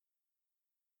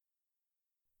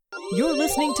You're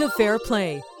listening to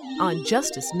FairPlay on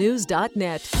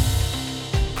justicenews.net.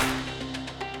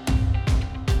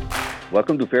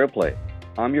 Welcome to FairPlay.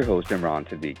 I'm your host, Imran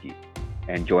Siddiqui.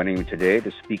 And joining me today to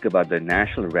speak about the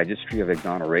National Registry of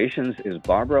Exonerations is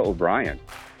Barbara O'Brien.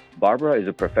 Barbara is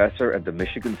a professor at the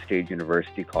Michigan State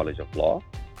University College of Law,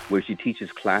 where she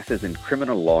teaches classes in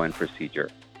criminal law and procedure.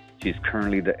 She's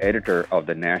currently the editor of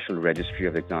the National Registry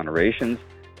of Exonerations,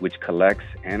 which collects,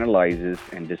 analyzes,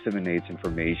 and disseminates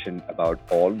information about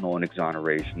all known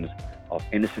exonerations of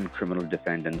innocent criminal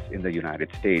defendants in the United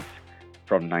States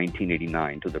from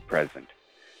 1989 to the present.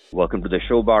 Welcome to the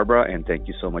show, Barbara, and thank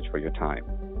you so much for your time.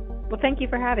 Well, thank you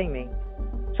for having me.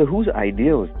 So whose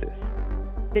idea was this?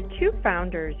 The two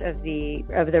founders of the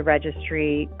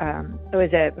registry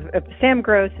Sam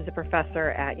Gross, is a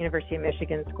professor at University of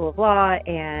Michigan School of Law,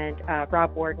 and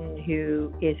Rob Warden,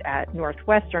 who is at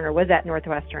Northwestern or was at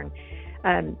Northwestern.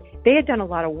 They had done a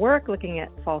lot of work looking at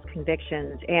false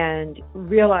convictions and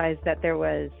realized that there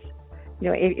was,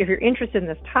 if you're interested in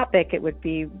this topic, it would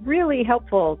be really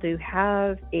helpful to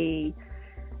have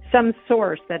some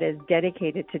source that is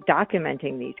dedicated to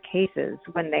documenting these cases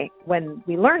when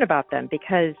we learn about them,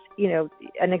 because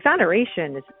an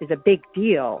exoneration is a big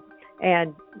deal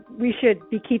and we should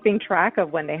be keeping track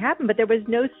of when they happen. But there was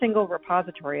no single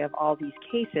repository of all these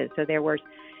cases. So there were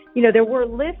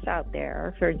lists out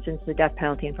there. For instance, the Death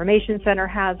Penalty Information Center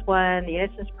has one, the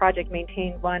Innocence Project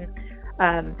maintained one,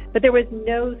 but there was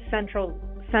no central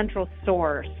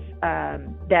source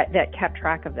that kept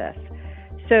track of this.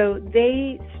 So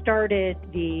they started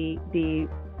the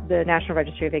National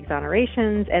Registry of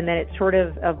Exonerations, and then it sort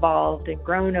of evolved and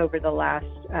grown over the last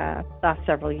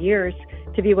several years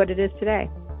to be what it is today.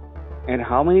 And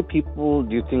how many people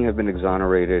do you think have been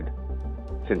exonerated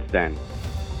since then?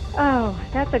 Oh,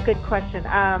 that's a good question.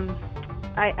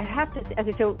 I have to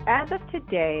say, so as of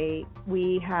today,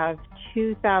 we have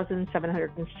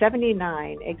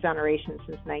 2,779 exonerations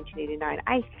since 1989.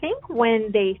 I think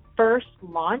when they first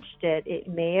launched it, it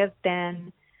may have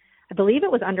been, I believe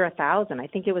it was under 1,000. I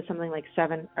think it was something like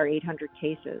 700 or 800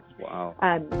 cases. Wow.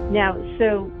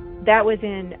 So that was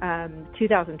in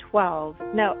 2012.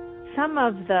 Now,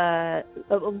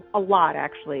 a lot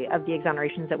actually of the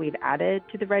exonerations that we've added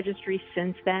to the registry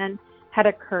since then had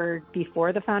occurred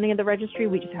before the founding of the registry.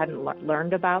 We just hadn't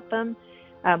learned about them.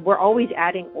 We're always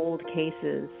adding old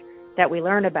cases that we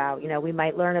learn about. We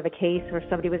might learn of a case where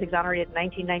somebody was exonerated in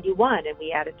 1991 and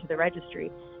we add it to the registry.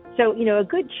 So, a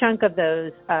good chunk of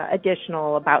those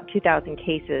additional about 2,000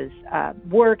 cases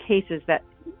were cases that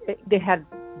they had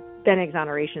been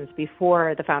exonerations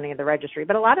before the founding of the registry.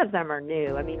 But a lot of them are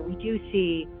new. I mean, we do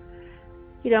see,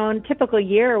 in a typical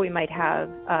year, we might have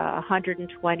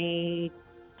 120,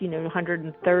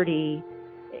 130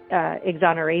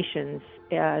 exonerations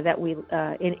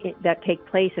that take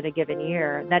place in a given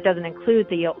year. And that doesn't include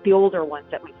the older ones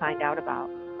that we find out about.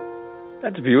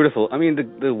 That's beautiful. I mean,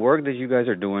 the work that you guys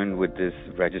are doing with this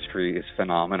registry is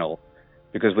phenomenal,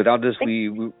 because without this,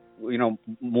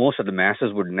 most of the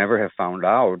masses would never have found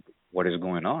out what is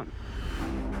going on.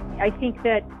 I think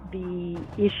that the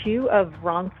issue of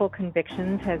wrongful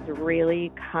convictions has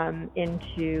really come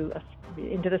into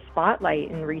the spotlight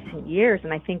in recent years,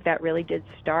 and I think that really did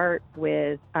start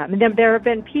with. There have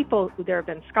been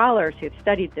scholars who have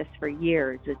studied this for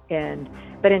years,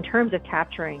 but in terms of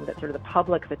capturing the sort of the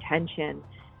public's attention,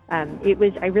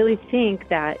 I really think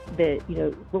that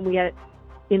when we had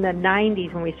in the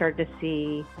 90s, when we started to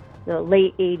see the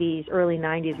late 80s, early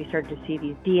 90s, we started to see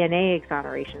these DNA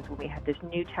exonerations when we had this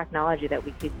new technology that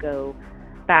we could go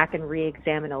back and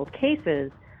re-examine old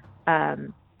cases.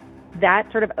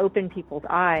 That sort of opened people's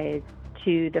eyes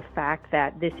to the fact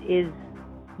that this is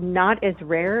not as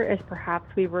rare as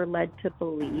perhaps we were led to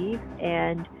believe.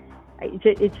 And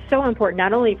it's so important,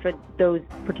 not only for those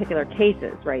particular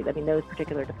cases, right? I mean, those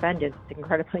particular defendants, it's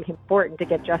incredibly important to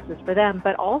get justice for them,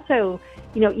 but also,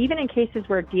 even in cases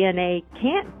where DNA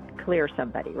can't clear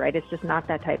somebody, right? It's just not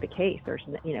that type of case.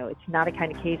 It's not a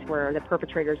kind of case where the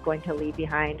perpetrator is going to leave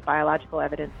behind biological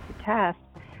evidence to test.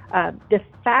 The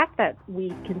fact that we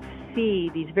can see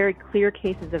these very clear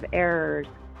cases of errors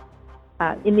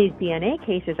in these DNA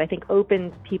cases, I think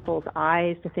opens people's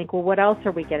eyes to think, well, what else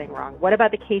are we getting wrong? What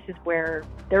about the cases where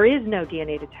there is no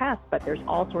DNA to test, but there's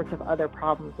all sorts of other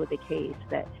problems with the case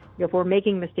that if we're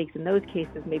making mistakes in those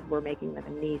cases, maybe we're making them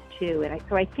in these too. And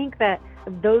so I think that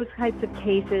those types of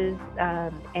cases,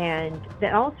 and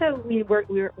then also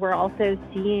we're also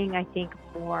seeing, I think,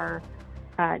 more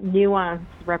nuanced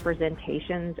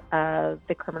representations of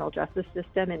the criminal justice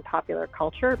system in popular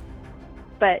culture.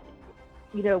 But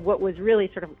what was really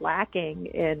sort of lacking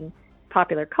in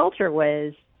popular culture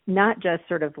was not just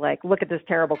sort of like, look at this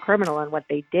terrible criminal and what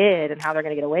they did and how they're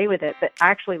going to get away with it, but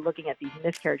actually looking at these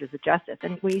miscarriages of justice.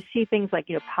 And when you see things like,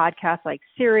 podcasts like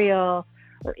Serial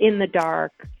or In the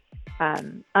Dark,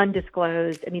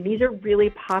 Undisclosed, I mean, these are really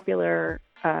popular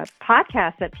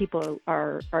podcasts that people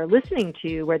are listening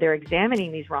to, where they're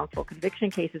examining these wrongful conviction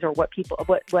cases, or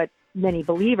what many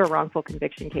believe are wrongful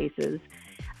conviction cases.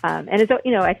 And it's,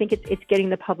 I think it's getting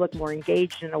the public more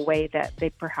engaged in a way that they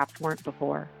perhaps weren't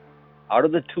before. Out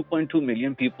of the 2.2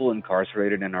 million people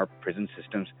incarcerated in our prison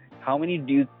systems, how many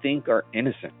do you think are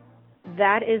innocent?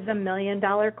 That is $1 million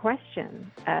question.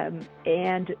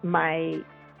 And my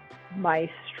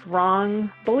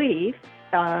strong belief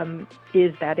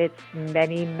is that it's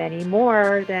many, many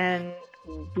more than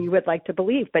we would like to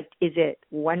believe. But is it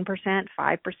 1%, 5%,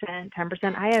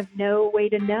 10%? I have no way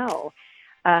to know.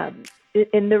 And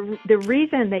the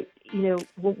reason that,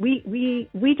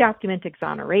 we document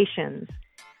exonerations,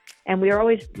 and we are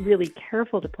always really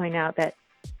careful to point out that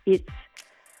it's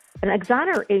an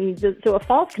exoneration. So a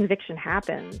false conviction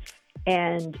happens,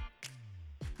 and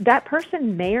that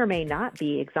person may or may not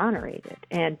be exonerated.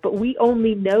 But we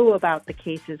only know about the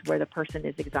cases where the person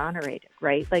is exonerated,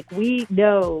 right? Like, we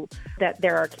know that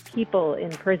there are people in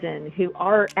prison who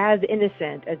are as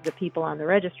innocent as the people on the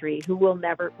registry, who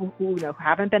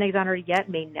haven't been exonerated yet,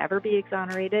 may never be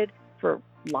exonerated for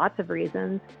lots of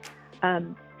reasons.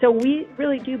 So we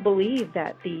really do believe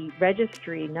that the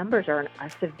registry numbers are a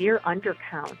severe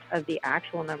undercount of the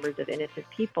actual numbers of innocent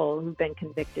people who've been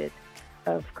convicted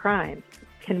of crimes.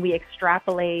 Can we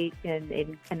extrapolate and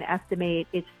estimate?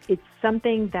 It's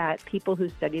something that people who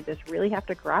study this really have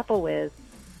to grapple with.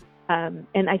 And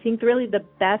I think really the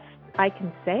best I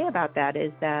can say about that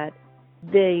is that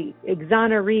the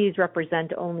exonerees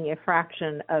represent only a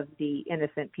fraction of the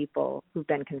innocent people who've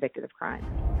been convicted of crimes.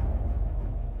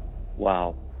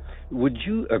 Wow. Would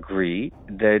you agree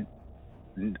that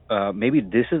maybe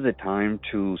this is the time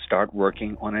to start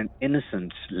working on an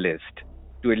innocence list,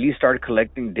 to at least start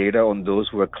collecting data on those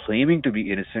who are claiming to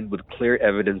be innocent with clear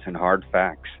evidence and hard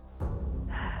facts?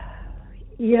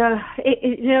 Yeah,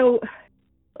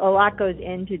 a lot goes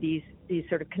into these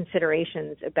sort of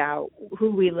considerations about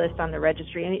who we list on the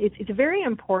registry. And it's very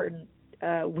important,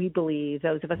 we believe,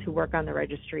 those of us who work on the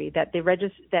registry, that the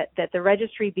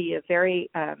registry be a very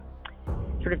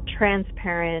sort of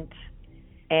transparent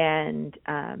and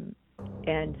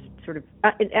sort of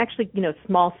actually,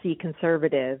 small c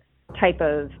conservative type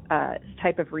of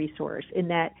resource, in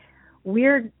that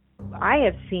I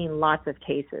have seen lots of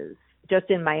cases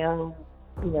just in my own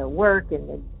work and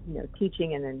then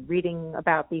teaching and then reading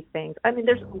about these things. I mean,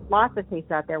 there's lots of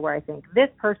cases out there where I think this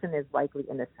person is likely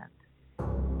innocent,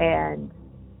 and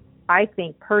I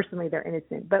think personally they're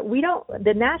innocent. But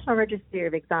the National Registry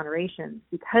of Exonerations,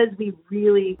 because we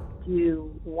really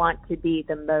do want to be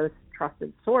the most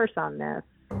trusted source on this,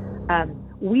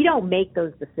 we don't make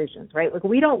those decisions, right? Like,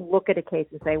 we don't look at a case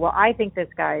and say, well, I think this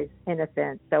guy's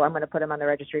innocent, so I'm going to put him on the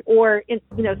registry. Or,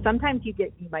 sometimes you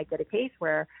might get a case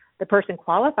where the person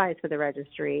qualifies for the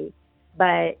registry,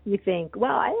 but you think,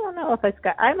 well, I don't know if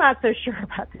I'm not so sure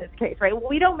about this case, right?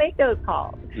 We don't make those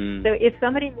calls. So if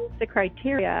somebody meets the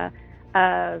criteria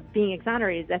of being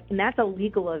exonerated, that's a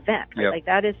legal event, right? Yep. Like,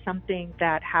 that is something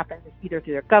that happens either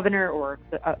through their governor or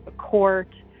a court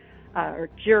or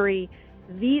jury.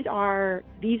 These are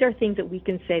things that we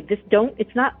can say,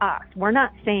 it's not us. We're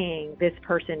not saying this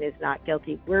person is not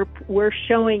guilty. We're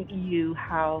showing you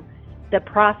how the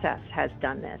process has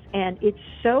done this. And it's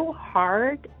so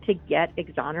hard to get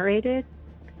exonerated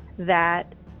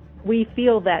that we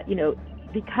feel that,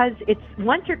 because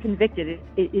once you're convicted,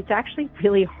 it's actually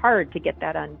really hard to get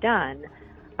that undone,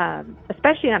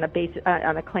 especially on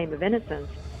a claim of innocence.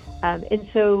 And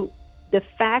so the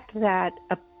fact that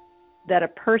a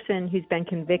person who's been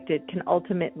convicted can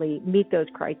ultimately meet those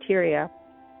criteria,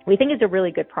 we think is a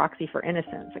really good proxy for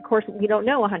innocence. Of course, we don't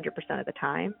know 100% of the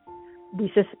time. We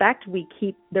suspect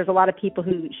there's a lot of people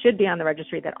who should be on the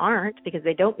registry that aren't, because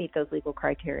they don't meet those legal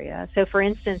criteria. So, for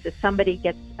instance, if somebody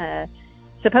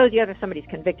suppose somebody's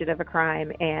convicted of a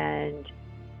crime, and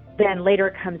then later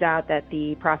it comes out that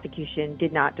the prosecution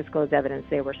did not disclose evidence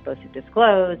they were supposed to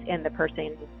disclose, and the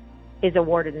person is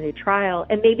awarded a new trial,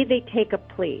 and maybe they take a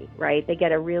plea, right? They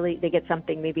get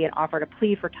something, maybe an offer to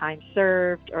plea for time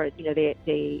served, or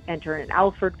they enter an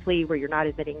Alford plea where you're not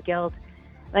admitting guilt.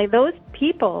 Like, those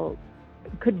people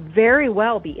could very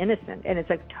well be innocent, and it's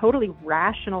a totally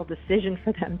rational decision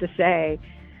for them to say,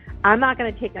 I'm not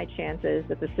going to take my chances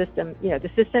that the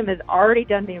system has already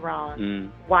done me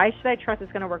wrong. Why should I trust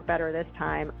it's going to work better this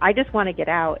time? I just want to get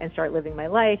out and start living my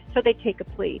life. So they take a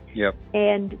plea. Yep.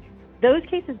 And those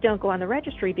cases don't go on the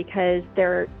registry because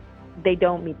they're they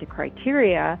don't meet the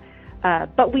criteria.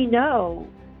 But we know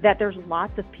that there's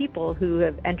lots of people who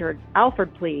have entered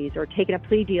Alford pleas or taken a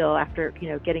plea deal after,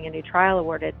 getting a new trial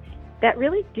awarded that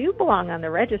really do belong on the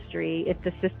registry if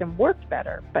the system worked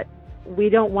better. But we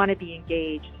don't want to be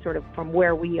engaged sort of from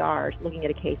where we are, looking at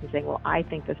a case and saying, well, I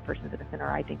think this person's innocent or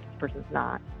I think this person's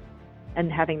not,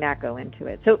 and having that go into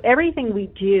it. So everything we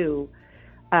do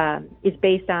is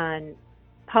based on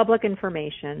public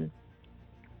information.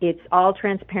 It's all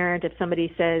transparent. If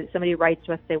somebody writes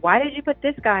to us, say, why did you put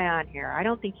this guy on here? I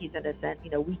don't think he's innocent.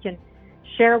 We can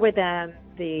share with them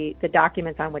the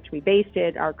documents on which we based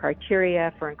it, our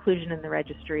criteria for inclusion in the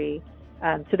registry,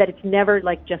 so that it's never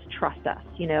like just trust us,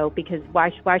 because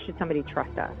why should somebody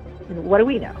trust us? And what do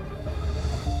we know?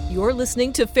 You're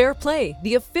listening to Fair Play,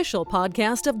 the official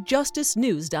podcast of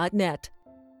justicenews.net.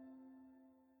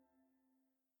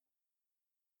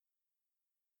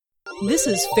 This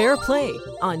is Fair Play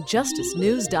on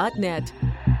justicenews.net.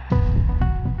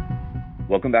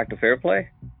 Welcome back to Fair Play.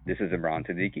 This is Imran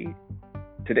Siddiqui.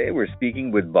 Today we're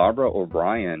speaking with Barbara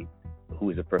O'Brien, who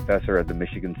is a professor at the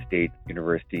Michigan State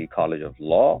University College of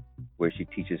Law, where she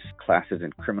teaches classes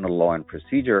in criminal law and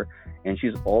procedure, and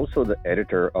she's also the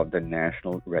editor of the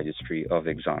National Registry of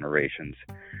Exonerations.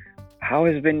 How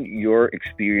has been your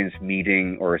experience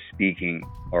meeting or speaking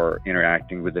or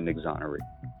interacting with an exoneree?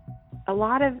 A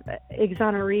lot of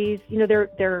exonerees,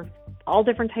 they're all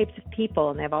different types of people,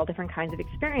 and they have all different kinds of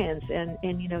experience. And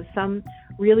some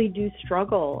really do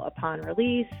struggle upon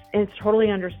release, and it's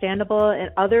totally understandable. And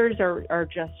others are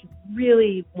just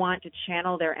really want to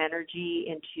channel their energy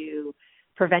into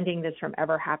preventing this from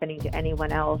ever happening to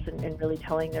anyone else, and really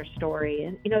telling their story.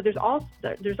 And, there's all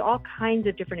kinds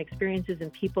of different experiences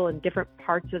and people in different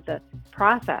parts of the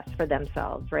process for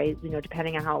themselves, right?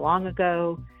 Depending on how long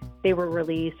ago they were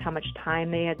released, how much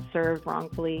time they had served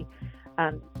wrongfully.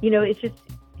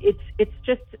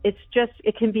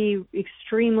 It can be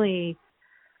extremely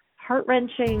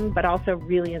heart-wrenching, but also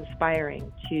really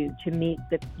inspiring to meet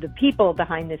the people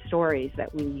behind the stories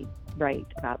that we write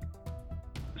about.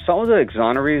 Some of the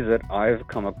exonerees that I've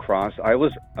come across, I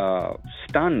was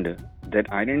stunned that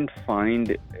I didn't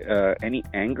find any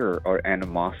anger or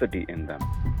animosity in them.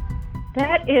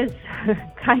 That is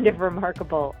kind of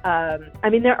remarkable.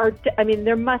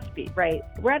 There must be, right?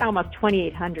 We're at almost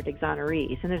 2,800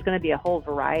 exonerees, and there's going to be a whole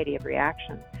variety of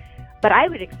reactions. But I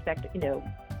would expect,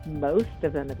 most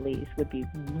of them at least would be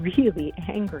really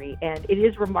angry. And it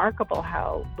is remarkable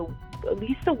how at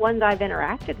least the ones I've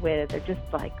interacted with are just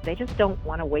like, they just don't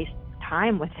want to waste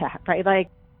time with that, right? Like,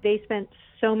 they spent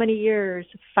so many years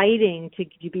fighting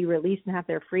to be released and have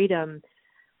their freedom.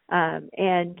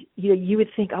 And you would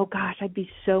think, oh gosh, I'd be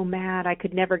so mad, I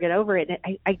could never get over it.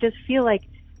 And I just feel like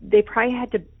they probably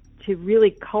had to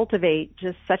really cultivate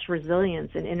just such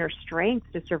resilience and inner strength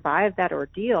to survive that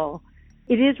ordeal.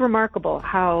 It is remarkable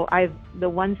how the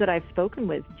ones that I've spoken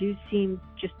with do seem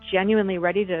just genuinely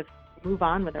ready to move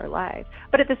on with their lives,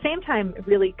 but at the same time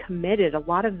really committed. A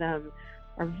lot of them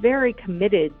are very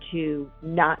committed to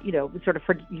not, sort of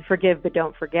you forgive but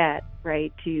don't forget,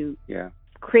 right?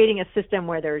 Creating a system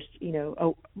where there's,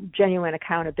 a genuine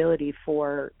accountability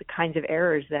for the kinds of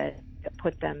errors that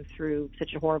put them through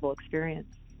such a horrible experience.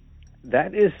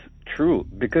 That is true,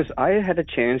 because I had a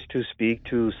chance to speak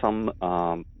to some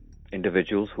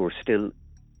individuals who are still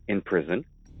in prison,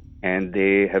 and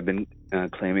they have been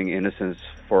claiming innocence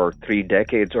for 3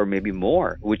 decades or maybe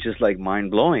more, which is like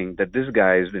mind-blowing that this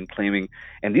guy has been claiming,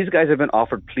 and these guys have been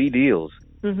offered plea deals,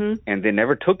 and they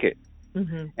never took it.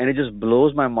 And it just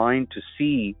blows my mind to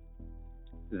see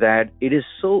that it is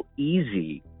so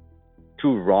easy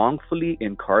to wrongfully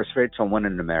incarcerate someone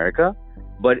in America,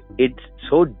 but it's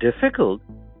so difficult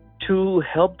to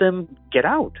help them get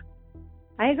out.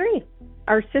 I agree.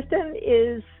 Our system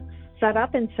is set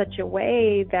up in such a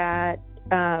way that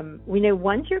we know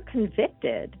once you're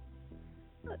convicted,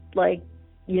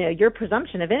 your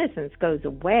presumption of innocence goes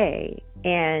away,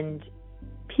 and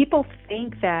people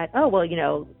think that,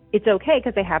 it's okay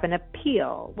because they have an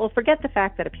appeal. Well, forget the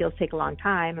fact that appeals take a long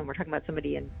time, and we're talking about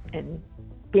somebody in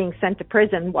being sent to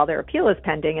prison while their appeal is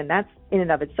pending, and that's in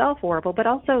and of itself horrible, but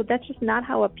also that's just not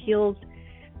how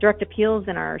direct appeals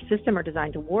in our system are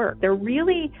designed to work. They're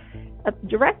really,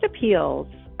 direct appeals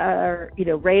are,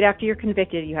 right after you're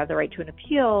convicted, you have the right to an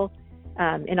appeal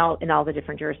in all the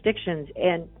different jurisdictions,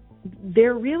 and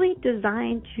they're really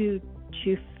designed to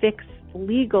fix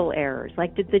legal errors.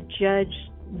 Like, did the judge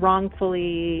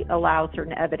wrongfully allow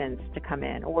certain evidence to come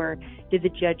in, or did the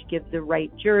judge give the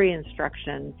right jury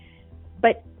instruction?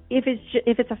 But if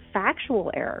it's a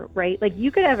factual error, right? Like, you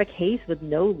could have a case with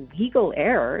no legal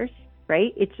errors,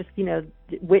 right? It's just,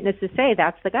 witnesses say,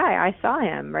 that's the guy, I saw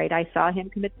him, right? I saw him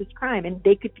commit this crime, and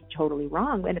they could be totally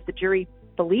wrong. And if the jury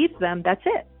believes them, that's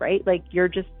it, right? Like,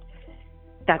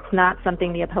 that's not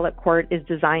something the appellate court is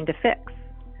designed to fix.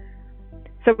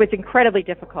 So it's incredibly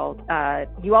difficult.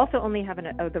 You also only have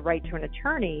the right to an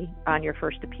attorney on your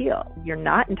first appeal. You're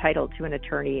not entitled to an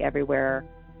attorney everywhere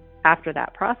after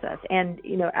that process. And,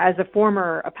 as a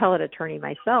former appellate attorney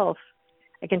myself,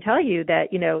 I can tell you that,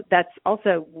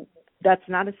 that's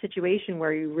not a situation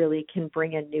where you really can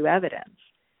bring in new evidence.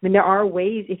 I mean, there are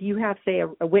ways, if you have, say,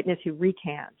 a witness who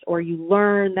recants, or you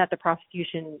learn that the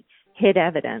prosecution hid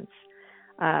evidence,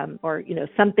 or,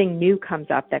 something new comes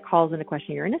up that calls into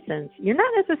question your innocence, you're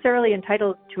not necessarily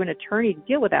entitled to an attorney to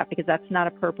deal with that, because that's not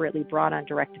appropriately brought on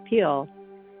direct appeal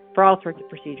for all sorts of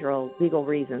procedural legal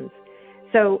reasons.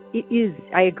 So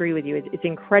I agree with you, it's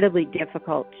incredibly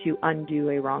difficult to undo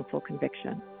a wrongful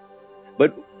conviction. But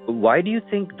why do you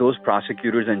think those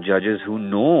prosecutors and judges who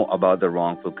know about the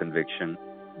wrongful conviction,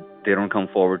 they don't come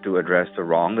forward to address the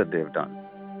wrong that they've done?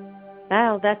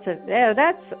 Well,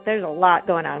 there's a lot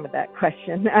going on with that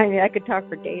question. I mean, I could talk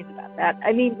for days about that.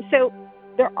 I mean, so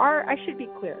I should be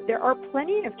clear, there are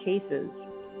plenty of cases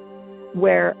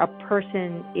where a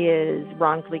person is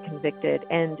wrongfully convicted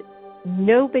and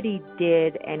nobody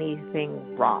did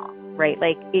anything wrong, right?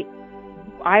 Like,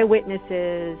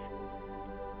 eyewitnesses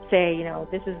say,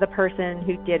 this is the person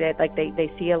who did it. Like,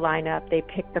 they see a lineup, they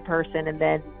pick the person, and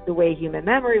then the way human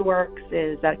memory works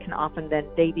is that can often then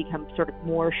they become sort of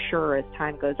more sure as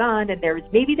time goes on, and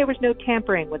maybe there was no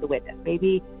tampering with the witness.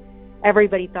 Maybe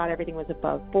everybody thought everything was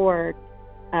above board.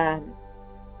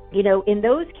 In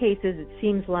those cases, it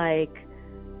seems like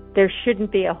there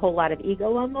shouldn't be a whole lot of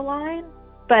ego on the line,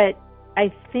 but I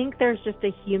think there's just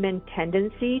a human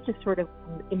tendency to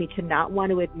to not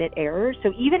want to admit errors.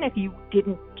 So even if you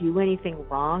didn't do anything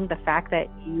wrong, the fact that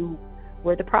you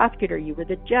were the prosecutor, you were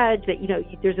the judge, that,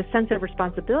 there's a sense of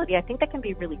responsibility, I think that can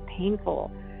be really painful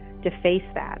to face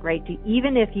that, right?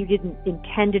 Even if you didn't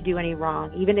intend to do any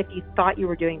wrong, even if you thought you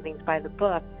were doing things by the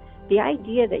book, the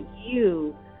idea that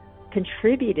you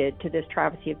contributed to this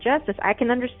travesty of justice, I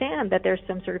can understand that there's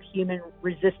some sort of human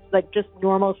just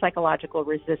normal psychological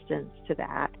resistance to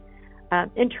that.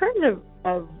 In terms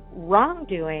of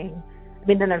wrongdoing, I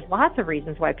mean, then there's lots of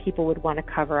reasons why people would want to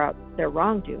cover up their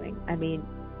wrongdoing. I mean,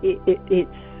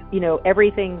 it's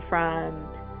everything from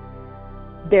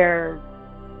they're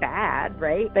bad,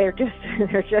 right? They're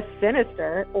just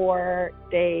sinister, or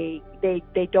they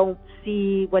don't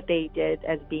see what they did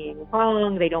as being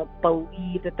wrong. They don't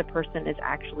believe that the person is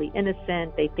actually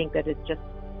innocent. They think that it's just,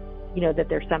 that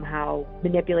they're somehow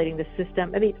manipulating the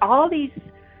system. I mean, all these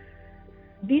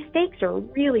stakes are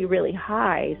really, really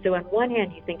high. So on one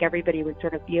hand, you think everybody would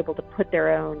sort of be able to put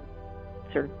their own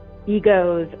sort of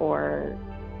egos, or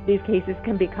these cases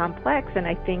can be complex, and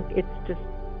I think it's just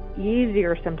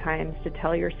easier sometimes to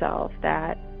tell yourself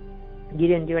that you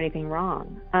didn't do anything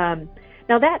wrong.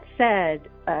 Now, that said,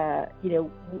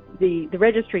 the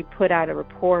registry put out a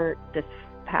report this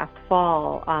past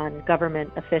fall on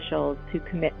government officials who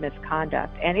commit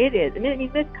misconduct, and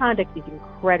misconduct is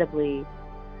incredibly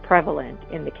prevalent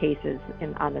in the cases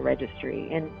on the registry,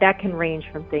 and that can range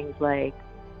from things like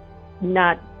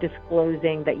not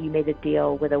disclosing that you made a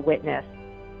deal with a witness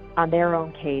on their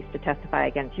own case to testify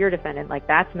against your defendant, like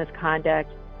that's misconduct.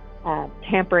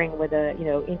 Tampering with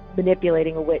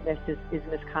manipulating a witness is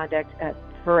misconduct.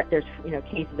 There's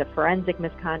cases of forensic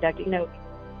misconduct.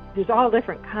 There's all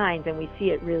different kinds, and we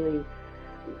see it really,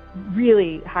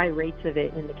 really high rates of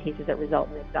it in the cases that result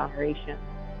in exoneration.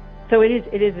 So it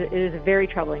is a very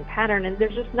troubling pattern, and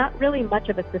there's just not really much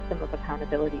of a system of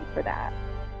accountability for that.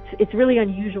 It's really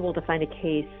unusual to find a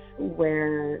case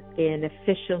where an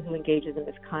official who engages in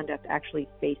misconduct actually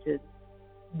faces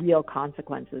real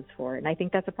consequences for it, and I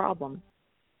think that's a problem.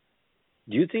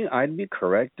 Do you think I'd be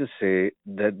correct to say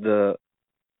that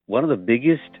one of the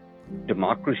biggest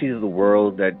democracies of the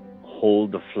world that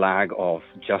hold the flag of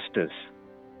justice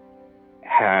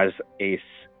has a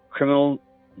criminal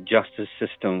justice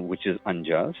system which is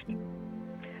unjust?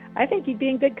 I think you'd be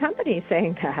in good company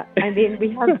saying that. I mean,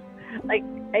 we have,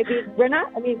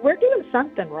 we're doing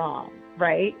something wrong,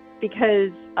 right?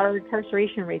 Because our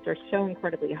incarceration rates are so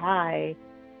incredibly high,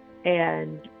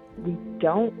 and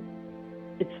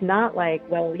it's not like,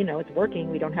 it's working,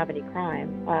 we don't have any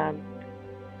crime.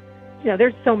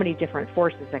 There's so many different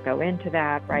forces that go into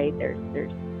that, right?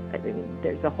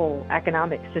 There's a whole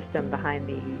economic system behind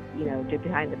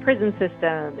the prison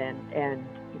system, and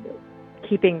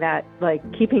keeping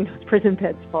those prison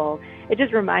beds full. It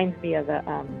just reminds me of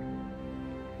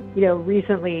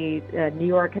recently New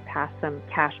York had passed some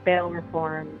cash bail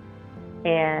reform,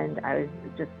 And I was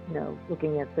just,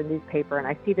 looking at the newspaper, and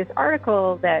I see this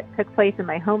article that took place in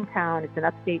my hometown. It's in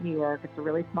upstate New York. It's a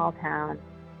really small town.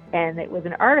 And it was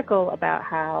an article about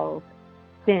how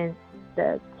since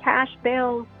the cash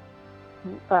bail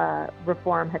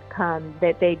reform had come,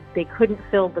 that they couldn't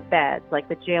fill the beds, like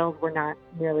the jails were not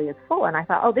nearly as full. And I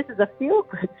thought, oh, this is a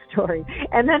feel-good story.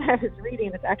 And then I was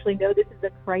reading this, actually, no, this is a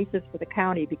crisis for the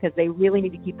county because they really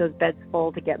need to keep those beds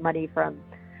full to get money from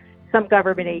some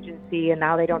government agency, and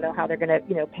now they don't know how they're going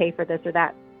to, pay for this or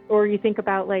that. Or you think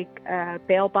about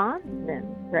bail bondsmen,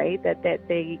 right? That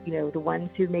they, the ones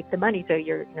who make the money. So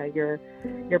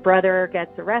your brother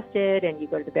gets arrested, and you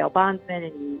go to the bail bondsman,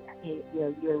 and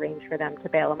you arrange for them to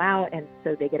bail him out, and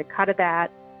so they get a cut of that.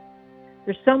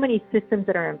 There's so many systems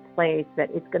that are in place that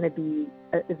it's going to be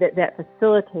that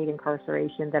facilitate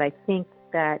incarceration, that I think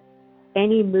that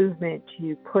any movement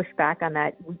to push back on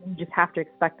that, we just have to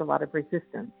expect a lot of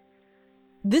resistance.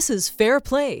 This is Fair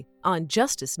Play on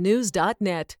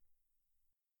justicenews.net.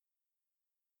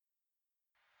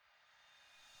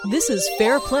 This is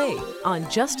Fair Play on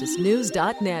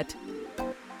justicenews.net.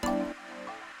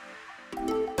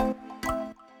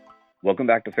 Welcome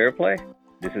back to Fair Play.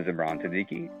 This is Imran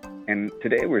Siddiqui, and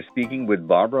today we're speaking with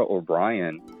Barbara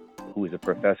O'Brien, who is a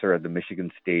professor at the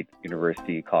Michigan State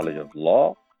University College of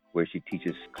Law, where she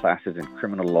teaches classes in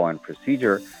criminal law and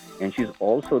procedure, and she's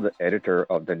also the editor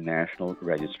of the National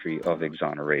Registry of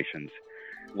Exonerations.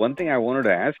 One thing I wanted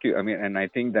to ask you, and I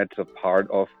think that's a part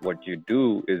of what you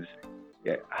do, is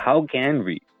how can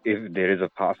we, if there is a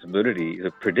possibility,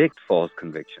 to predict false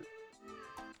conviction?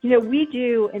 We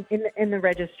do in the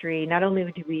registry, not only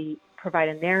do we provide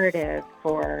a narrative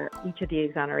for each of the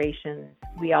exonerations,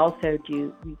 we also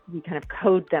do, we kind of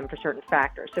code them for certain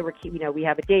factors. So we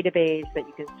have a database that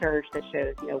you can search that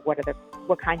shows,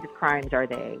 what kinds of crimes are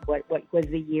they? What was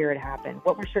the year it happened?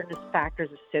 What were certain factors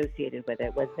associated with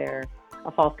it? Was there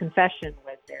a false confession?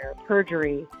 Was there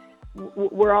perjury?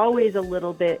 We're always a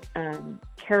little bit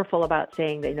careful about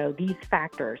saying that, these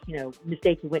factors,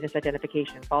 mistaken witness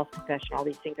identification, false confession, all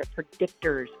these things are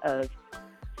predictors of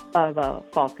a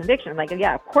false conviction.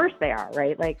 Yeah, of course they are,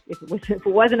 right? If it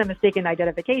wasn't a mistaken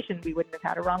identification, we wouldn't have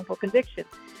had a wrongful conviction.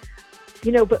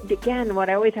 But again, what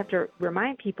I always have to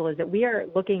remind people is that we have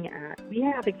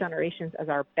exonerations as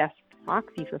our best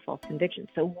proxy for false convictions.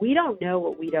 So we don't know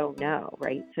what we don't know,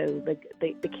 right? So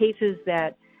the cases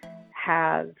that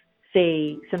have,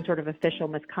 say, some sort of official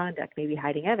misconduct, maybe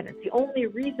hiding evidence, the only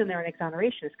reason they're an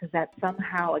exoneration is because that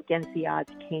somehow against the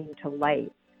odds came to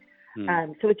light.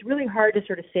 So it's really hard to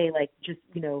sort of say,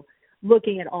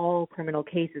 looking at all criminal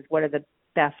cases, what are the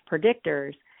best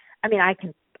predictors?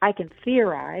 I can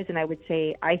theorize, and I would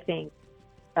say I think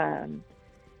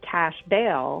cash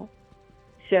bail.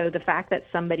 So the fact that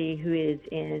somebody who is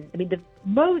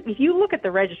if you look at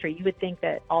the registry, you would think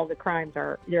that all the crimes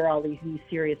they're all these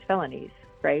serious felonies,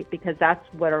 right? Because that's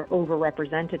what are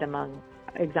overrepresented among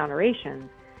exonerations.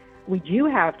 We do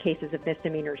have cases of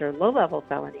misdemeanors or low-level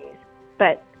felonies,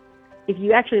 but if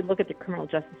you actually look at the criminal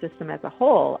justice system as a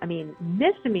whole,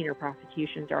 misdemeanor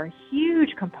prosecutions are a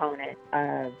huge component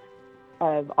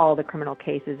of all the criminal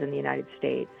cases in the United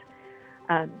States.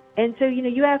 And so,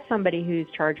 you have somebody who's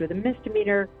charged with a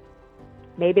misdemeanor,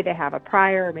 maybe they have a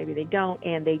prior, or maybe they don't,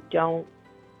 and they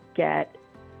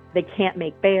can't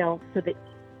make bail, so that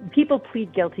people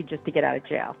plead guilty just to get out of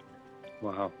jail.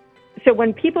 Wow. So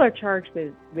when people are charged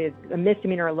with a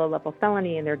misdemeanor or a low-level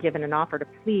felony, and they're given an offer to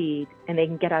plead, and they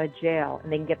can get out of jail,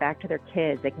 and they can get back to their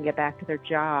kids, they can get back to their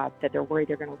job that they're worried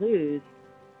they're going to lose,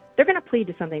 they're going to plead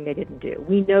to something they didn't do.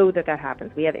 We know that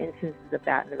happens. We have instances of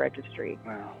that in the registry.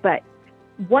 Wow. But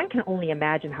one can only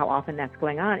imagine how often that's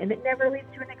going on, and it never leads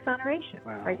to an exoneration.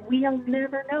 Wow. Right? We'll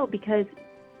never know because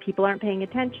people aren't paying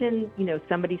attention.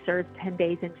 Somebody serves 10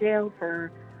 days in jail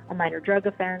for a minor drug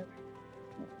offense.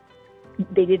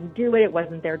 They didn't do it. It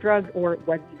wasn't their drugs, or it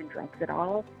wasn't even drugs at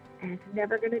all. And it's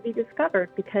never going to be discovered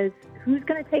because who's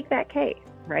going to take that case,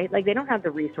 right? They don't have the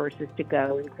resources to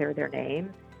go and clear their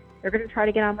name. They're going to try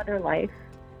to get on with their life.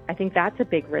 I think that's a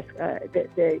big risk.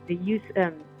 The use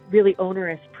really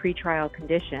onerous pretrial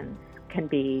conditions can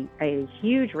be a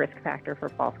huge risk factor for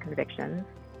false convictions.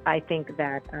 I think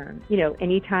that,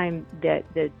 anytime that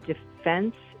the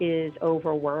defense is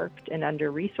overworked and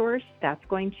under-resourced, that's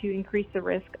going to increase the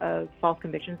risk of false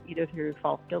convictions, either through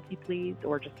false guilty pleas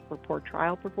or just for poor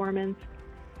trial performance.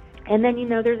 And then,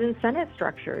 there's incentive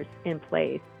structures in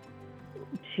place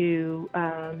to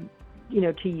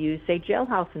use, say,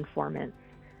 jailhouse informants.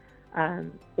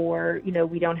 Or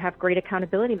we don't have great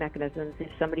accountability mechanisms. If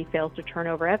somebody fails to turn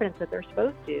over evidence that they're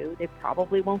supposed to, they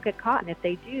probably won't get caught. And if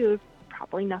they do,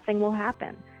 probably nothing will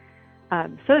happen. So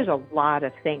there's a lot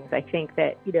of things, I think,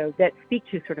 that, that speak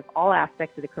to sort of all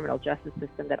aspects of the criminal justice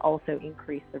system that also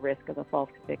increase the risk of a false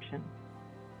conviction.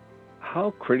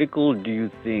 How critical do you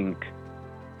think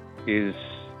is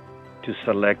to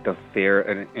select a fair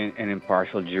and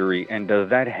impartial jury, and does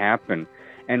that happen?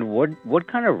 And what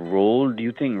kind of role do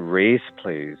you think race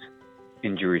plays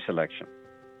in jury selection?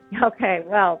 Okay,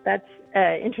 well, that's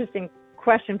an interesting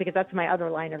question, because that's my other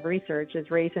line of research, is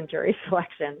race and jury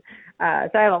selection. So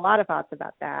I have a lot of thoughts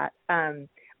about that.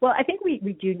 Well, I think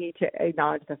we do need to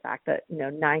acknowledge the fact that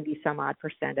 90 some odd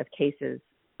 % of cases,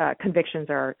 convictions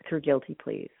are through guilty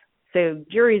pleas. So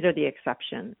juries are the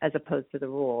exception as opposed to the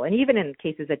rule. And even in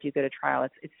cases that do go to trial,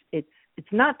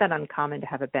 it's not that uncommon to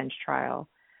have a bench trial.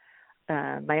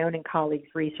 My own and colleagues'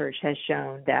 research has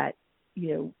shown that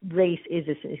race is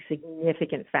a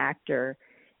significant factor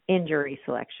in jury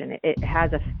selection. It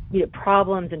has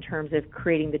problems in terms of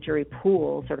creating the jury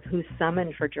pool, sort of who's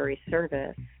summoned for jury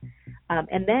service.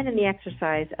 And then in the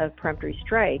exercise of peremptory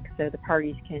strike, so the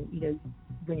parties can,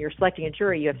 when you're selecting a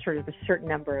jury, you have sort of a certain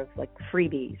number of like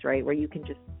freebies, right, where you could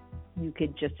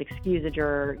just excuse a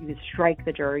juror, you could strike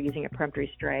the juror using a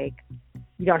peremptory strike.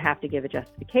 You don't have to give a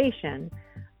justification.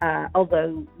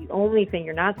 Although the only thing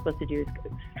you're not supposed to do is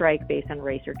strike based on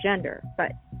race or gender.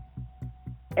 But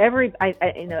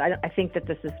I think that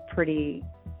this is pretty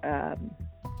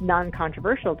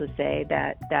non-controversial to say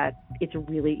that it's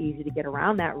really easy to get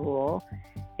around that rule.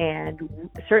 And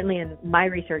certainly in my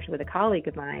research with a colleague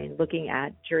of mine, looking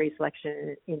at jury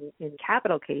selection in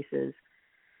capital cases,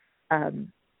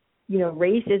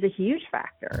 race is a huge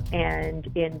factor, and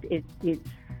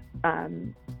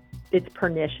it's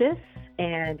pernicious,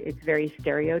 and it's very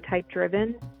stereotype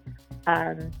driven,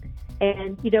 and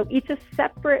it's a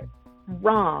separate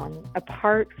wrong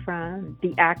apart from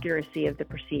the accuracy of the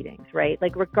proceedings, right?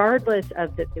 Like, regardless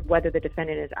of whether the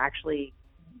defendant is actually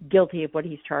guilty of what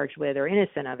he's charged with or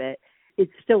innocent of it,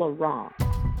 it's still a wrong,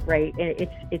 right? And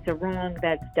it's a wrong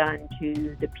that's done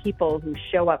to the people who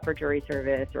show up for jury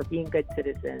service or being good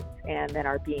citizens, and then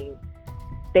are being,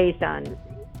 based on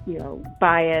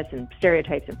bias and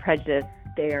stereotypes and prejudice,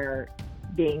 they're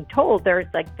being told they're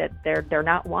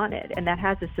not wanted, and that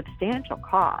has a substantial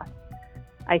cost,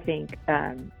 I think,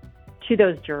 to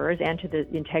those jurors and to the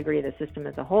integrity of the system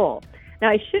as a whole. Now,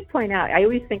 I should point out, I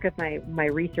always think of my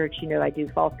research, I do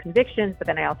false convictions, but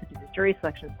then I also do this jury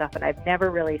selection stuff, and I've never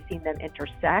really seen them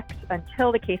intersect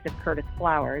until the case of Curtis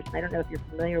Flowers. I don't know if you're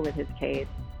familiar with his case.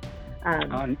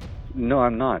 No,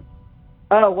 I'm not.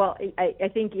 Oh, well, I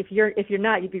think if you're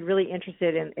not, you'd be really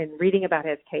interested in reading about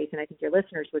his case, and I think your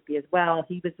listeners would be as well.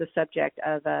 He was the subject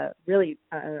of a really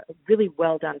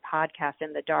well done podcast,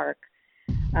 In the Dark,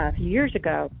 a few years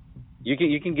ago.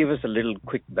 You can give us a little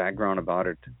quick background about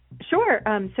it. Sure.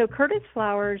 So Curtis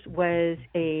Flowers is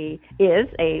a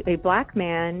black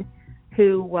man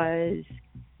who was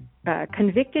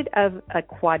convicted of a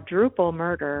quadruple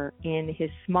murder in his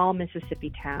small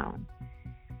Mississippi town.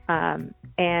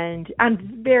 And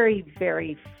on very,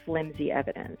 very flimsy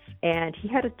evidence. And he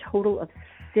had a total of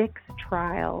 6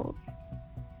 trials,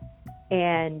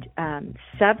 and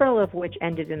several of which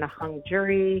ended in a hung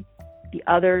jury. The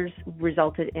others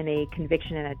resulted in a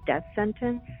conviction and a death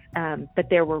sentence. But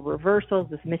there were reversals.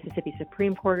 The Mississippi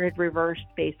Supreme Court had reversed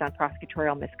based on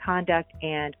prosecutorial misconduct.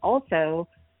 And also,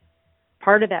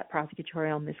 part of that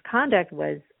prosecutorial misconduct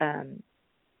was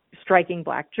striking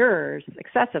black jurors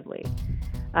excessively.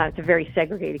 It's a very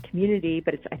segregated community,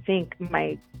 but I think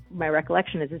my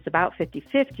recollection is it's about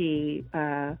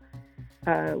 50-50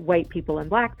 white people and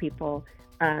black people.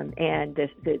 And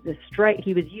the strike,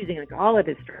 he was using all of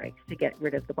his strikes to get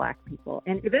rid of the black people,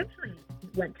 and eventually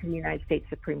went to the United States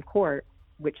Supreme Court,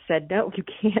 which said, no, you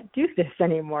can't do this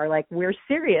anymore. Like, we're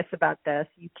serious about this.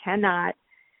 You cannot.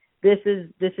 This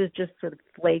is just sort of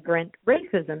flagrant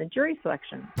racism in jury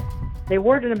selection. They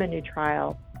awarded him a new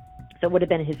trial. So it would have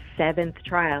been his 7th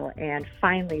trial, and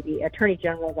finally the Attorney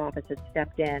General's office had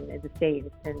stepped in the state,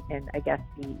 and I guess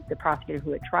the prosecutor who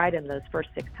had tried him those first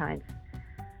 6 times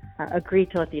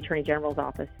agreed to let the Attorney General's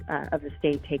office of the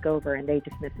state take over, and they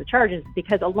dismissed the charges,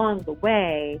 because along the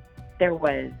way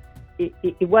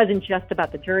it wasn't just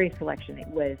about the jury selection. It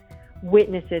was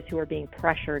witnesses who were being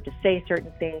pressured to say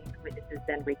certain things, witnesses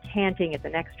then recanting at the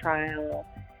next trial,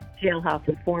 jailhouse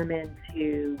informants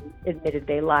who admitted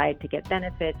they lied to get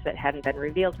benefits that hadn't been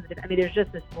revealed to them. I mean, there's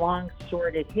just this long,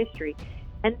 sordid history.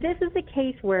 And this is a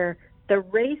case where the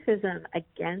racism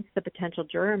against the potential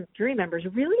jury members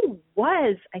really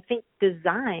was, I think,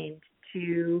 designed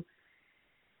to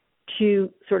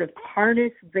sort of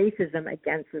harness racism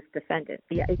against this defendant.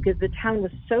 Because the town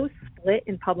was so split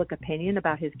in public opinion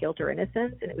about his guilt or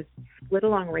innocence, and it was split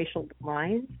along racial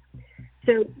lines,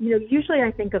 So, usually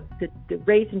I think of the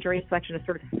race and jury selection as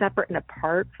sort of separate and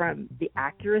apart from the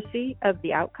accuracy of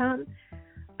the outcome,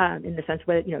 in the sense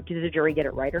whether, did the jury get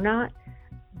it right or not.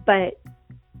 But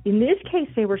in this case,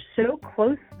 they were so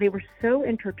close, they were so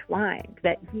intertwined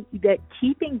that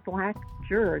keeping Black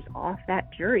jurors off that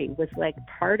jury was like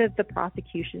part of the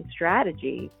prosecution's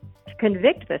strategy to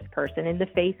convict this person in the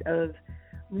face of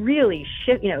really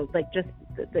just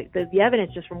the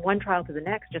evidence just from one trial to the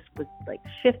next just was like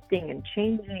shifting and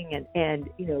changing and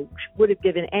would have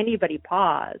given anybody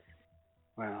pause.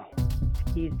 Wow.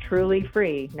 He's truly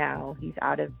free now. He's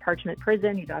out of Parchment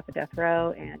Prison, he's off the death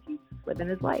row, and he's living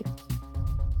his life.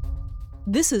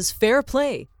 This is Fair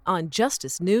Play on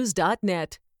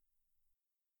justicenews.net.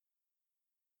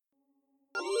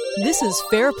 This is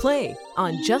Fair Play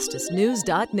on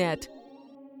justicenews.net.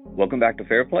 Welcome back to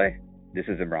Fair Play. This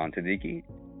is Imran Siddiqui.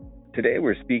 Today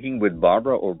we're speaking with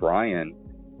Barbara O'Brien,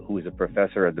 who is a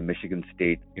professor at the Michigan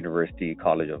State University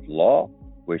College of Law,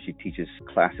 where she teaches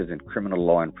classes in criminal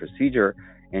law and procedure,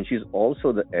 and she's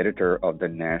also the editor of the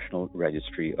National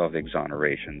Registry of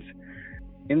Exonerations.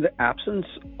 In the absence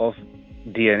of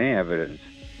DNA evidence,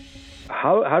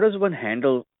 how does one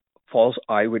handle false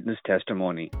eyewitness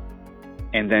testimony?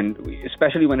 And then,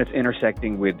 especially when it's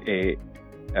intersecting with a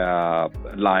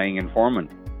lying informant,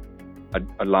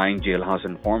 a lying jailhouse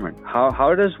informant.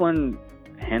 How does one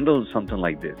handle something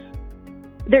like this?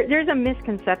 There's a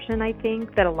misconception, I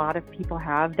think, that a lot of people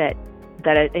have that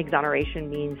exoneration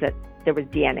means that there was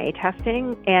DNA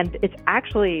testing, and it's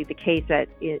actually the case that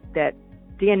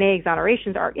DNA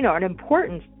exonerations are, an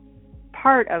important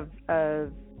part of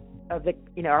the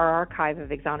our archive of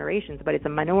exonerations, but it's a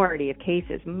minority of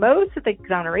cases. Most of the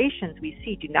exonerations we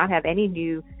see do not have any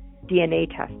new DNA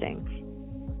testing.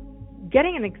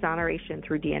 Getting an exoneration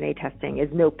through DNA testing is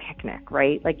no picnic,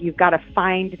 right? Like, you've got to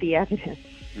find the evidence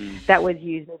that was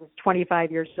used. It was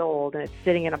 25 years old, and it's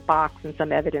sitting in a box in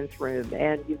some evidence room,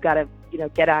 and you've got to,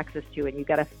 get access to it, and you've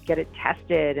got to get it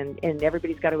tested, and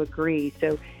everybody's got to agree.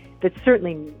 So that's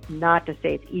certainly not to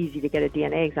say it's easy to get a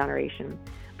DNA exoneration,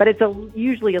 but it's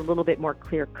usually a little bit more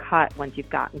clear-cut once you've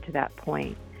gotten to that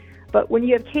point. But when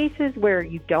you have cases where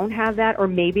you don't have that, or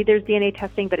maybe there's DNA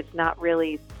testing, but it's not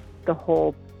really the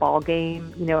whole ball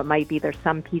game, it might be there's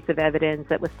some piece of evidence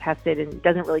that was tested and it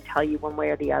doesn't really tell you one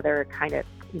way or the other. It kind of,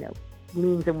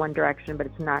 leans in one direction, but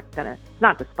it's not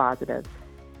dispositive.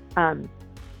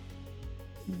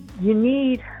 You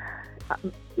need,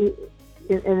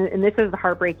 and this is the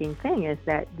heartbreaking thing, is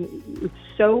that it's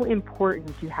so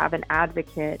important to have an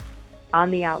advocate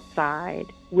on the outside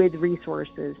with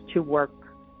resources to work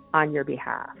on your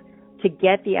behalf, to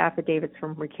get the affidavits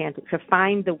from recanting, to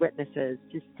find the witnesses,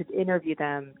 just to interview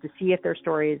them, to see if their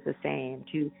story is the same,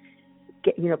 to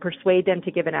get, persuade them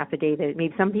to give an affidavit.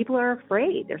 Maybe some people are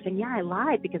afraid. They're saying, yeah, I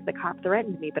lied because the cop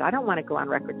threatened me, but I don't want to go on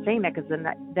record saying that because then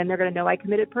they're going to know I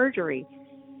committed perjury.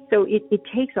 So it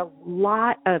takes a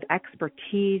lot of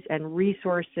expertise and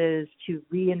resources to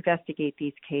reinvestigate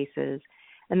these cases.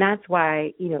 And that's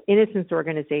why, innocence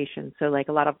organizations, so like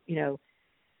a lot of,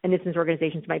 innocence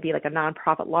organizations might be like a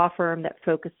nonprofit law firm that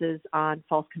focuses on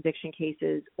false conviction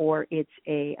cases, or it's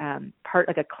a part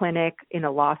like a clinic in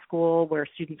a law school where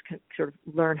students can sort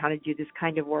of learn how to do this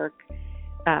kind of work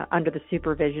under the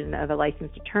supervision of a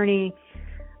licensed attorney.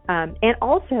 And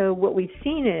also what we've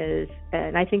seen is,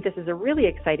 and I think this is a really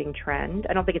exciting trend,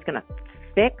 I don't think it's going to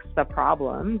fix the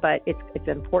problem, but it's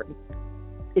important.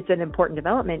 It's an important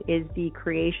development, is the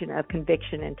creation of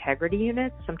conviction integrity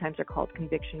units. Sometimes they're called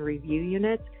conviction review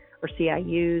units, or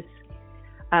CIUs.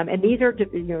 And these are,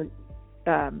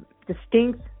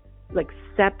 distinct, like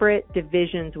separate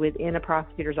divisions within a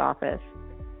prosecutor's office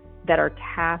that are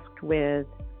tasked with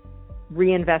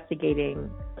reinvestigating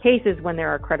cases when there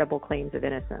are credible claims of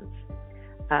innocence.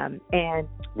 And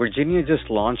Virginia just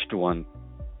launched one.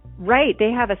 Right.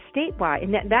 They have a statewide,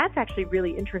 and that's actually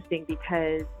really interesting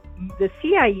because the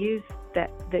CIUs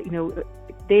that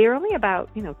they are only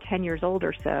about 10 years old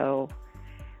or so,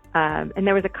 and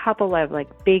there was a couple of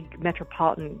like big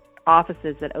metropolitan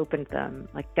offices that opened them,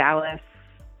 like Dallas,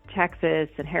 Texas,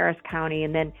 and Harris County,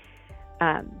 and then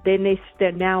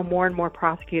now more and more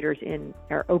prosecutors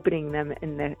are opening them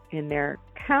in their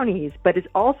counties. But it's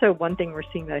also one thing we're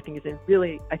seeing that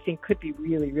I think could be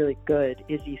really, really good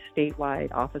is these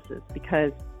statewide offices,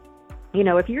 because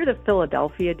if you're the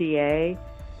Philadelphia DA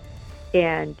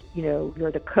and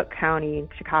you're the Cook County,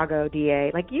 Chicago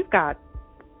DA, like you've got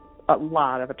a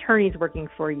lot of attorneys working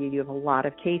for you. You have a lot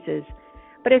of cases.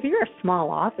 But if you're a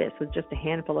small office with just a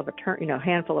handful of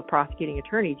prosecuting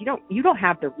attorneys, you don't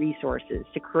have the resources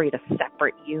to create a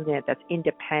separate unit that's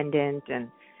independent and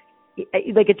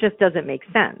like it just doesn't make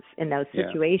sense in those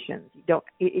situations.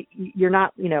 You're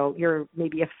not, you're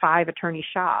maybe a 5-attorney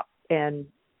shop, and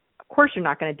of course you're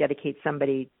not going to dedicate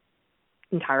somebody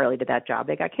entirely to that job.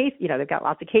 They've got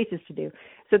lots of cases to do.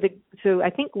 So I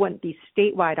think what these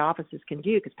statewide offices can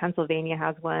do, because Pennsylvania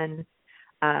has one,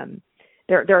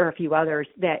 there are a few others,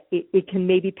 that it can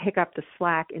maybe pick up the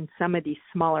slack in some of these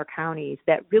smaller counties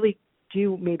that really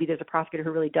do. Maybe there's a prosecutor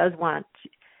who really does want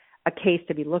a case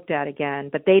to be looked at again,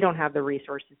 but they don't have the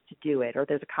resources to do it, or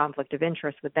there's a conflict of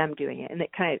interest with them doing it. And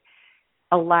it kind of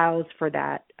allows for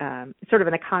that sort of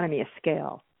an economy of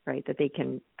scale, right? That they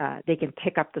can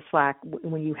pick up the slack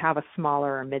when you have a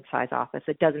smaller or mid-sized office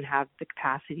that doesn't have the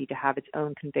capacity to have its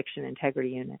own conviction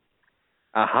integrity unit.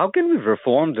 How can we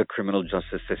reform the criminal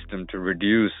justice system to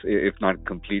reduce, if not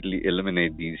completely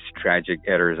eliminate, these tragic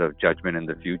errors of judgment in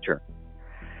the future?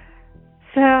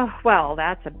 So, well,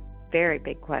 that's a very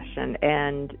big question.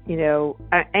 And,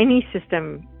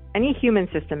 any human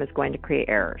system is going to create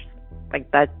errors. Like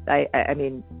that, I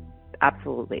mean,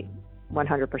 absolutely,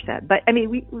 100%. But I mean,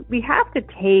 we have to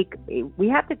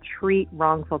treat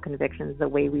wrongful convictions the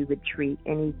way we would treat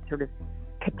any sort of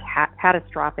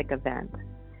catastrophic event.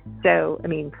 So, I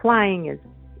mean, flying is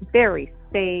very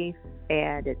safe,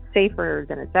 and it's safer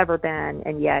than it's ever been.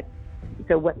 And yet,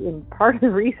 part of the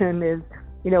reason is,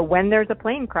 when there's a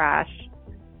plane crash,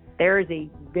 there is a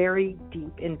very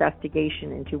deep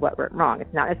investigation into what went wrong.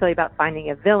 It's not necessarily about finding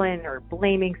a villain or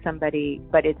blaming somebody,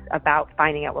 but it's about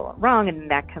finding out what went wrong, and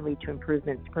that can lead to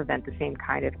improvements to prevent the same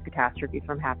kind of catastrophe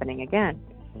from happening again.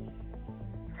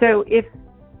 So if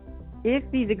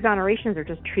these exonerations are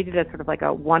just treated as sort of like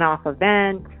a one-off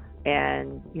event,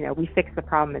 and we fix the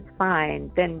problem, it's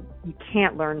fine, then you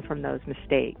can't learn from those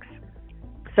mistakes.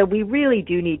 So we really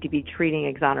do need to be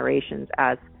treating exonerations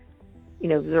as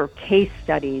there are case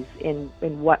studies in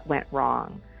what went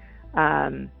wrong.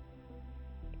 And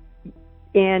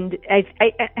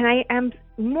I am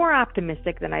more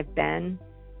optimistic than I've been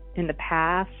in the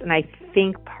past. And I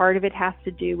think part of it has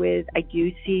to do with, I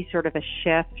do see sort of a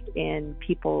shift in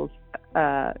people's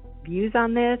views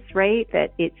on this, right?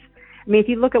 That if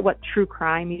you look at what true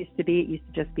crime used to be, it used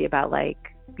to just be about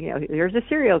here's a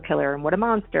serial killer and what a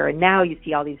monster. And now you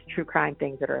see all these true crime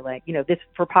things that are this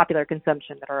for popular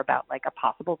consumption, that are about like a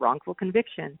possible wrongful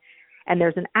conviction. And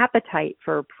there's an appetite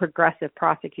for progressive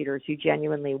prosecutors who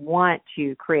genuinely want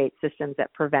to create systems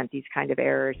that prevent these kind of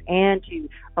errors, and who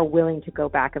are willing to go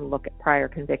back and look at prior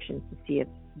convictions to see if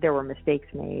there were mistakes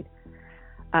made.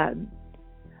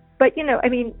 But,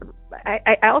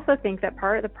 I also think that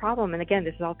part of the problem, and again,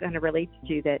 this all kind of relates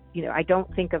to that, I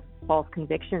don't think of false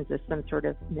convictions as some sort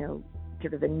of,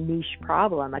 sort of a niche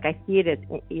problem. Like, I see it as,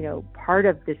 part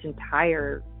of this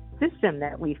entire system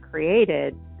that we've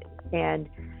created. And,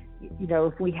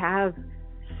 if we have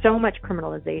so much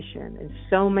criminalization and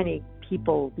so many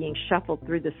people being shuffled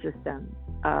through the system,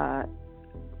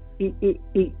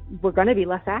 we're going to be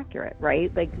less accurate,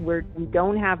 right? Like we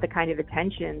don't have the kind of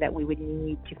attention that we would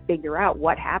need to figure out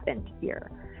what happened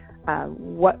here.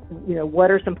 What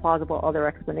are some plausible other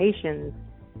explanations?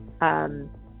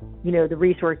 The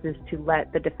resources to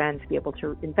let the defense be able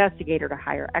to investigate or to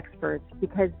hire experts,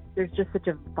 because there's just such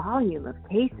a volume of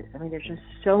cases. I mean, there's just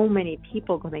so many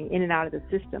people going in and out of the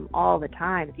system all the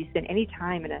time. If you spend any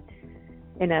time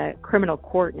in a criminal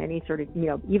court in any sort of,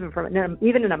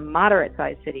 even in a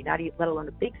moderate-sized city, let alone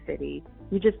a big city,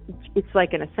 it's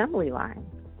like an assembly line.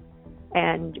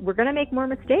 And we're going to make more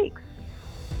mistakes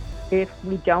if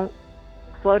we don't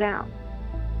slow down.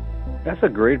 That's a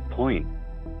great point.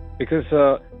 Because,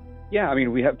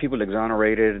 we have people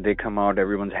exonerated, they come out,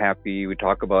 everyone's happy, we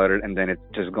talk about it, and then it's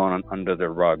just gone under the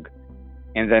rug.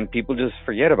 And then people just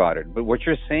forget about it. But what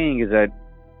you're saying is that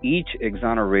each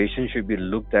exoneration should be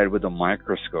looked at with a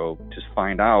microscope to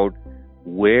find out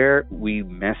where we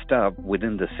messed up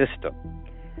within the system.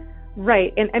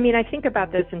 Right. And I think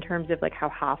about this in terms of like how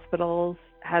hospitals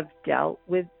have dealt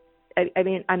with,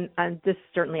 I'm this is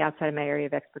certainly outside of my area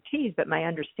of expertise, but my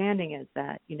understanding is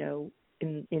that,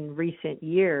 in recent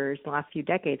years, the last few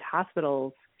decades,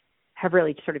 hospitals have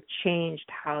really sort of changed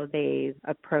how they've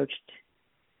approached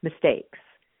mistakes.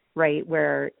 Right,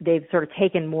 where they've sort of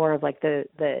taken more of like the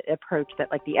approach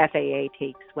that like the FAA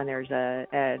takes when there's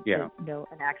an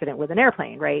accident with an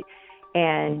airplane, right?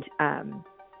 And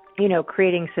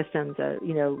creating systems,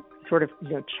 sort of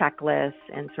checklists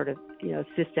and sort of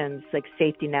systems like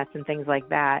safety nets and things like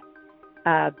that,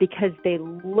 because they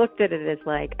looked at it as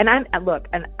like, and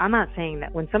I'm not saying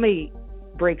that when somebody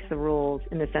breaks the rules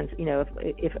in the sense,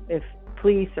 if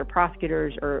police or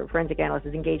prosecutors or forensic analysts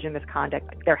is engaged in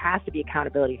misconduct, there has to be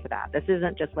accountability for that. This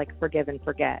isn't just like forgive and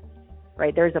forget,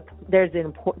 right? That's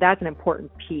an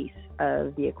important piece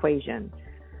of the equation.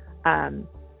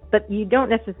 But you don't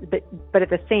necessarily, but at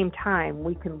the same time,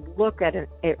 we can look at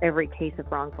every case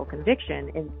of wrongful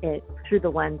conviction through the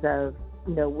lens of,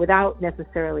 without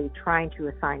necessarily trying to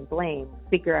assign blame,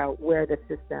 figure out where the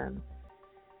system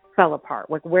fell apart.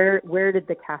 Like where did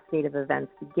the cascade of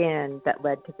events begin that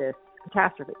led to this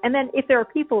catastrophe? And then if there are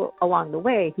people along the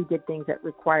way who did things that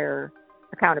require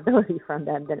accountability from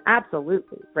them, then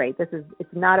absolutely, right?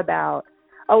 It's not about,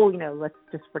 let's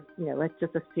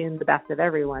just assume the best of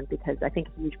everyone, because I think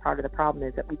a huge part of the problem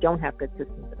is that we don't have good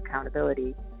systems of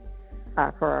accountability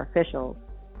for our officials.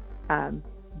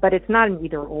 But it's not an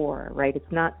either or, right?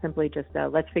 It's not simply just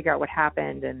let's figure out what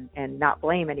happened and not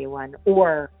blame anyone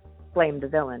or blame the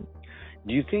villain.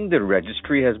 Do you think the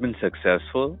registry has been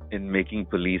successful in making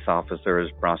police officers,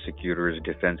 prosecutors,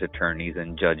 defense attorneys,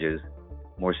 and judges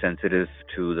more sensitive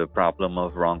to the problem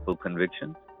of wrongful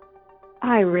conviction?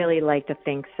 I really like to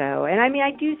think so. And I mean,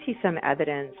 I do see some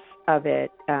evidence of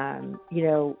it. I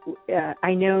know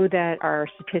that our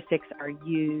statistics are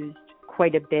used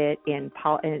quite a bit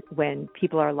when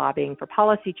people are lobbying for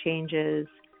policy changes.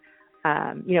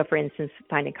 For instance,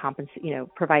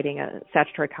 providing a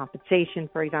statutory compensation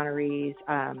for exonerees.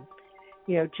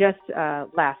 Just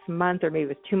last month, or maybe it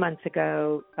was 2 months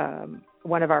ago,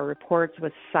 one of our reports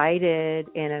was cited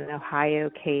in an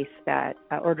Ohio case that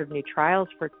ordered new trials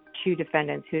for 2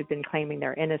 defendants who had been claiming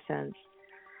their innocence.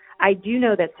 I do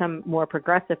know that some more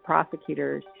progressive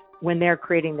prosecutors, when they're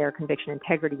creating their conviction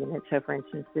integrity unit, so for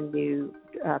instance, the new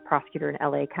prosecutor in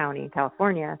LA County in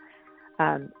California,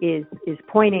 is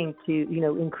pointing to,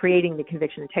 in creating the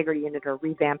conviction integrity unit or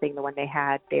revamping the one they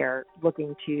had, they're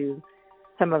looking to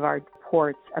some of our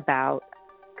reports about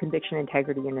conviction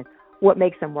integrity units, what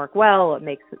makes them work well, what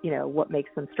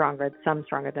makes them stronger, some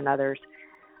stronger than others.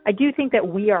 I do think that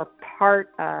we are part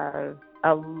of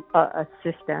a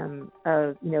system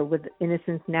of, with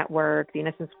Innocence Network, the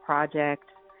Innocence Project,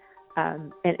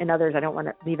 and others. I don't want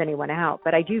to leave anyone out,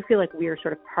 but I do feel like we are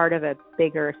sort of part of a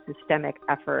bigger systemic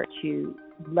effort to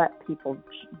let people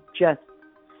just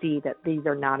see that these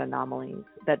are not anomalies.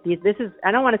 That this is,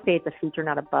 I don't want to say it's a feature,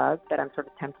 not a bug, but I'm sort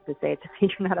of tempted to say it's a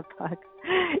feature, not a bug.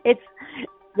 It's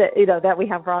that we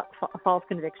have false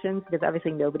convictions, because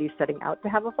obviously nobody's setting out to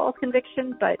have a false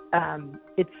conviction, but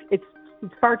it's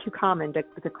far too common to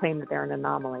claim that they're an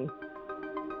anomaly.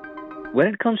 When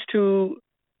it comes to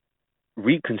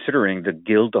reconsidering the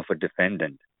guilt of a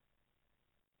defendant,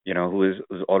 who's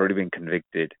already been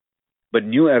convicted, but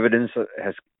new evidence of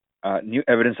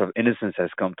innocence has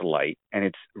come to light, and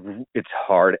it's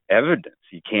hard evidence.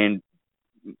 You can't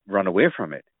run away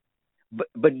from it.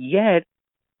 But yet,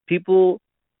 people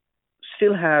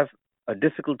still have a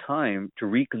difficult time to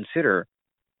reconsider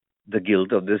the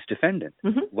guilt of this defendant.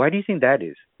 Mm-hmm. Why do you think that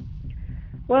is?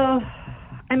 Well,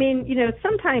 I mean,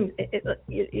 sometimes,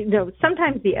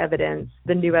 sometimes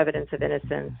the new evidence of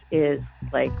innocence is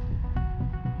like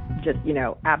just,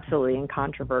 absolutely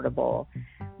incontrovertible,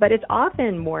 but it's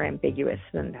often more ambiguous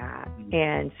than that.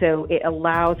 And so it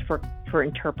allows for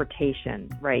interpretation,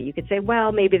 right? You could say,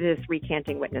 well, maybe this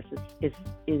recanting witness is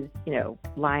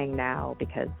lying now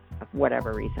because of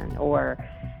whatever reason, or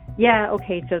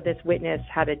so this witness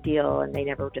had a deal and they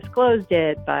never disclosed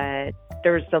it, but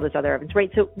there's still this other evidence,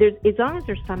 right? So as long as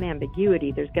there's some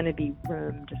ambiguity, there's going to be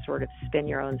room to sort of spin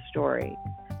your own story.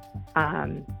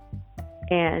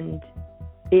 And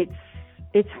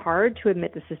it's hard to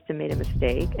admit the system made a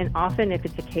mistake. And often if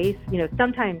it's a case,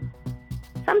 sometimes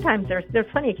there's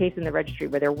plenty of cases in the registry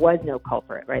where there was no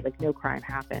culprit, right? Like no crime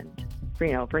happened.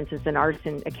 For instance, an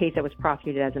arson, a case that was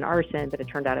prosecuted as an arson, but it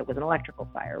turned out it was an electrical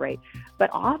fire, right?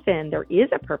 But often there is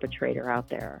a perpetrator out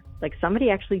there. Like somebody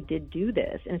actually did do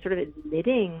this, and sort of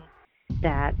admitting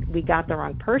that we got the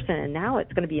wrong person, and now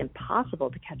it's going to be impossible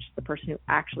to catch the person who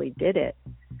actually did it.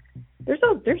 There's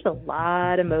a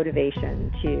lot of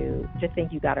motivation to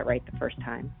think you got it right the first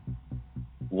time.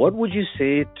 What would you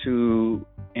say to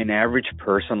an average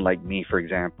person like me, for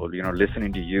example,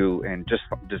 listening to you and just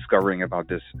discovering about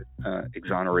this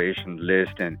exoneration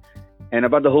list and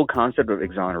about the whole concept of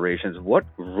exonerations? What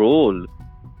role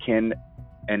can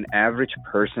an average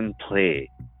person play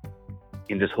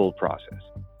in this whole process?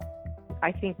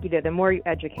 I think, the more you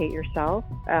educate yourself,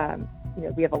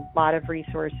 we have a lot of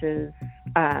resources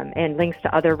and links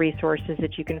to other resources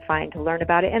that you can find to learn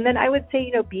about it. And then I would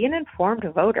say, be an informed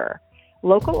voter.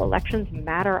 Local elections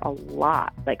matter a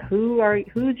lot. Like the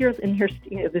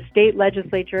state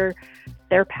legislature,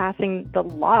 they're passing the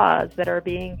laws that are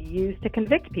being used to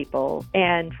convict people,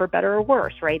 and for better or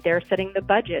worse, right? They're setting the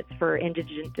budgets for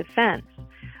indigent defense.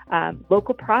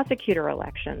 Local prosecutor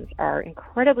elections are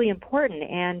incredibly important,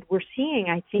 and we're seeing,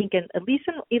 I think, at least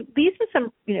in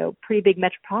some pretty big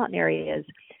metropolitan areas,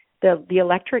 the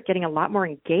electorate getting a lot more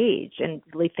engaged and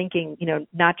really thinking,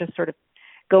 not just sort of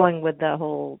going with the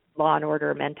whole law and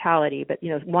order mentality, but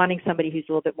wanting somebody who's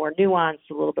a little bit more nuanced,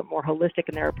 a little bit more holistic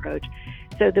in their approach.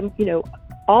 So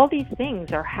all these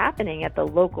things are happening at the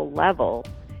local level.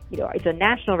 It's a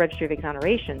national registry of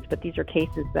exonerations, but these are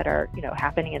cases that are,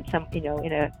 happening in some,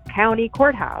 in a county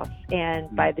courthouse,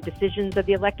 and by the decisions of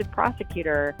the elected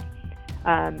prosecutor,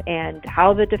 and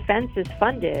how the defense is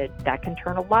funded, that can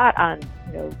turn a lot on,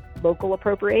 local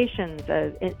appropriations.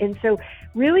 And so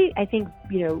really, I think,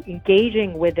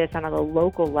 engaging with this on a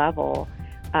local level,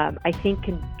 I think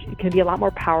can be a lot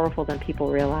more powerful than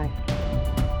people realize.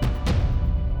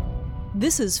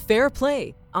 This is Fair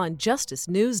Play on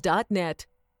justicenews.net.